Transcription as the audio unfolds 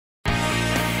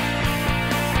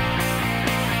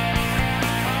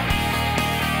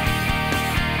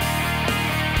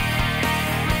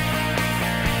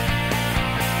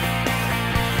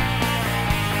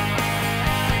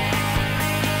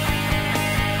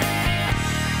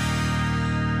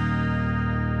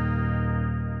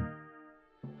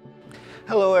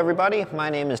Hello everybody,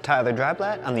 my name is Tyler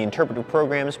Dryblatt. I'm the Interpretive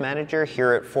Programs Manager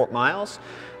here at Fort Miles,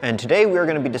 and today we're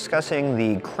going to be discussing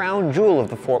the crown jewel of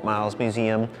the Fort Miles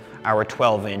Museum, our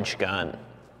 12-inch gun.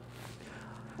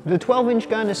 The 12-inch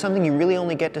gun is something you really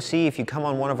only get to see if you come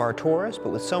on one of our tours, but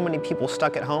with so many people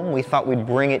stuck at home, we thought we'd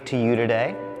bring it to you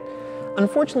today.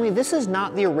 Unfortunately, this is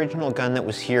not the original gun that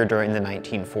was here during the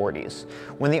 1940s.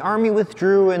 When the Army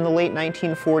withdrew in the late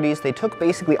 1940s, they took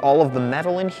basically all of the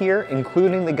metal in here,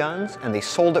 including the guns, and they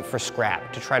sold it for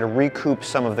scrap to try to recoup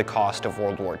some of the cost of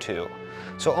World War II.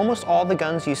 So almost all the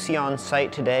guns you see on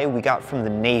site today we got from the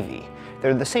Navy.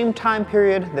 They're the same time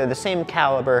period, they're the same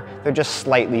caliber, they're just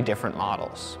slightly different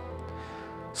models.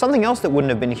 Something else that wouldn't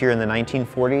have been here in the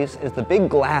 1940s is the big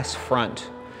glass front.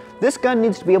 This gun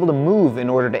needs to be able to move in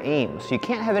order to aim, so you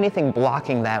can't have anything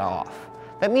blocking that off.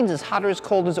 That means as hot or as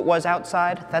cold as it was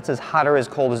outside, that's as hot or as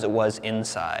cold as it was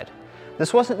inside.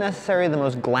 This wasn't necessarily the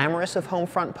most glamorous of home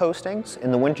front postings.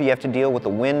 In the winter you have to deal with the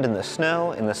wind and the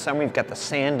snow, in the summer you've got the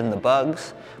sand and the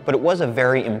bugs, but it was a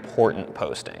very important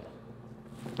posting.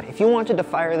 If you wanted to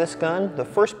fire this gun, the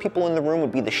first people in the room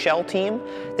would be the shell team.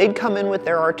 They'd come in with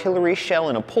their artillery shell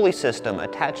in a pulley system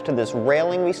attached to this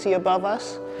railing we see above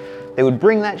us. They would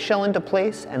bring that shell into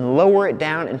place and lower it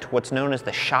down into what's known as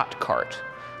the shot cart.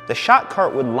 The shot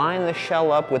cart would line the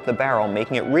shell up with the barrel,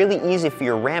 making it really easy for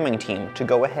your ramming team to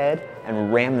go ahead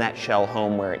and ram that shell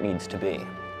home where it needs to be.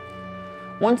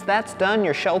 Once that's done,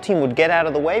 your shell team would get out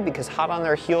of the way because hot on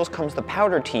their heels comes the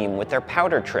powder team with their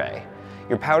powder tray.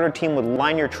 Your powder team would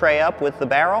line your tray up with the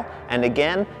barrel, and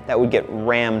again, that would get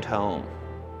rammed home.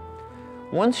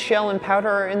 Once shell and powder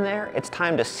are in there, it's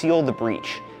time to seal the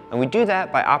breech. And we do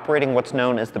that by operating what's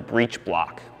known as the breech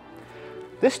block.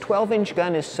 This 12-inch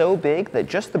gun is so big that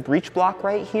just the breech block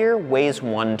right here weighs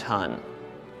 1 ton.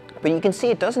 But you can see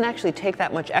it doesn't actually take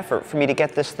that much effort for me to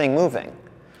get this thing moving.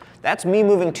 That's me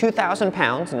moving 2,000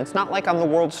 pounds, and it's not like I'm the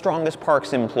world's strongest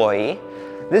parks employee.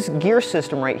 This gear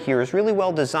system right here is really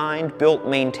well designed, built,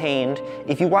 maintained.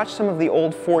 If you watch some of the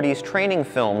old 40s training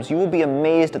films, you will be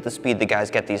amazed at the speed the guys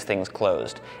get these things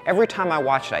closed. Every time I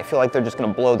watch it, I feel like they're just going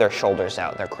to blow their shoulders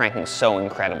out. They're cranking so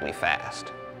incredibly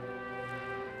fast.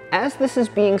 As this is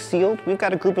being sealed, we've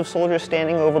got a group of soldiers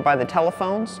standing over by the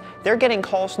telephones. They're getting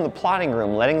calls from the plotting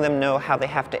room, letting them know how they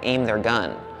have to aim their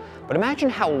gun. But imagine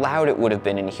how loud it would have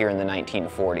been in here in the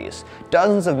 1940s.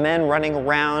 Dozens of men running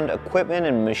around, equipment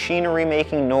and machinery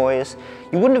making noise.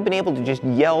 You wouldn't have been able to just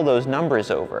yell those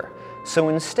numbers over. So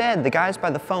instead, the guys by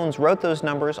the phones wrote those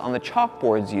numbers on the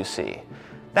chalkboards you see.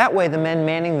 That way the men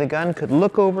manning the gun could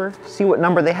look over, see what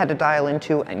number they had to dial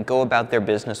into, and go about their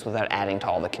business without adding to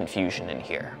all the confusion in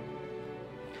here.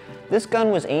 This gun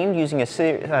was aimed using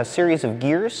a series of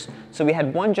gears, so we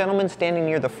had one gentleman standing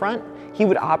near the front. He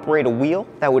would operate a wheel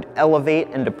that would elevate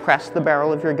and depress the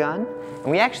barrel of your gun. And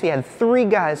we actually had 3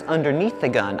 guys underneath the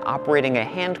gun operating a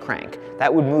hand crank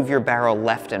that would move your barrel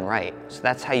left and right. So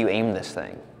that's how you aim this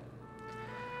thing.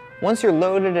 Once you're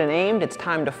loaded and aimed, it's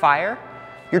time to fire.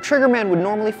 Your triggerman would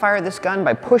normally fire this gun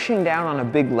by pushing down on a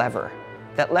big lever.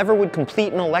 That lever would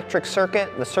complete an electric circuit,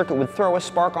 the circuit would throw a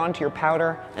spark onto your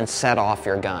powder and set off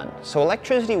your gun. So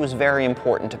electricity was very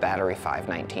important to Battery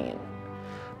 519.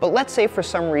 But let's say for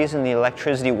some reason the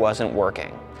electricity wasn't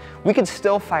working. We could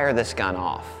still fire this gun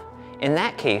off. In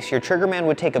that case, your triggerman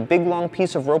would take a big long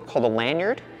piece of rope called a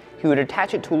lanyard. He would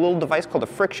attach it to a little device called a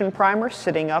friction primer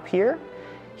sitting up here.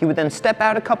 He would then step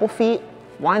out a couple feet,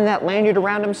 wind that lanyard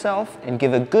around himself, and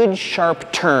give a good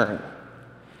sharp turn.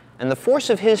 And the force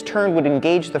of his turn would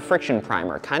engage the friction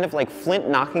primer, kind of like flint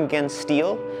knocking against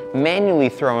steel, manually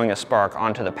throwing a spark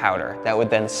onto the powder that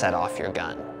would then set off your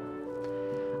gun.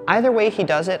 Either way he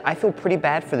does it, I feel pretty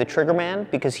bad for the triggerman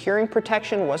because hearing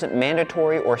protection wasn't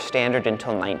mandatory or standard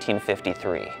until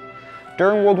 1953.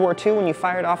 During World War II, when you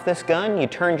fired off this gun, you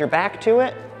turned your back to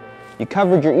it, you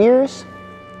covered your ears,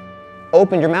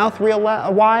 opened your mouth real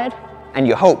wide, and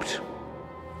you hoped.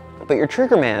 But your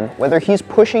triggerman, whether he's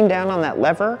pushing down on that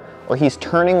lever or he's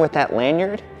turning with that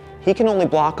lanyard, he can only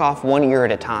block off 1 ear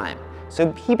at a time.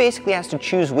 So he basically has to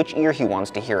choose which ear he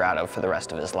wants to hear out of for the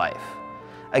rest of his life.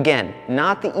 Again,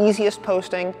 not the easiest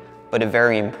posting, but a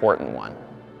very important one.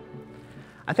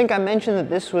 I think I mentioned that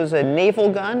this was a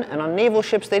naval gun, and on naval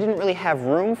ships they didn't really have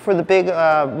room for the big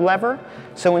lever,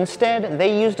 so instead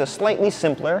they used a slightly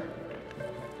simpler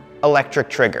electric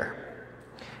trigger.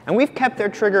 And we've kept their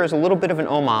trigger as a little bit of an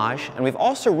homage, and we've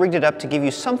also rigged it up to give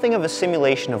you something of a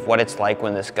simulation of what it's like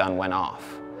when this gun went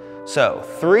off. So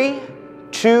 3,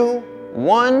 2,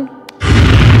 1.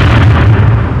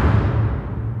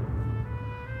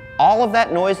 All of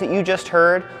that noise that you just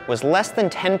heard was less than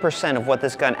 10% of what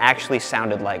this gun actually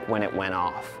sounded like when it went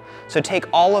off. So take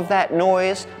all of that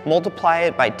noise, multiply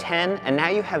it by 10, and now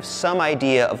you have some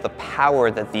idea of the power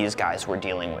that these guys were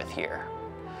dealing with here.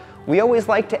 We always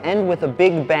like to end with a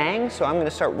big bang, so I'm going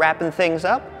to start wrapping things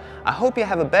up. I hope you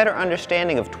have a better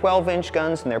understanding of 12-inch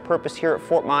guns and their purpose here at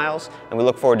Fort Miles, and we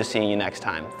look forward to seeing you next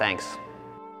time. Thanks.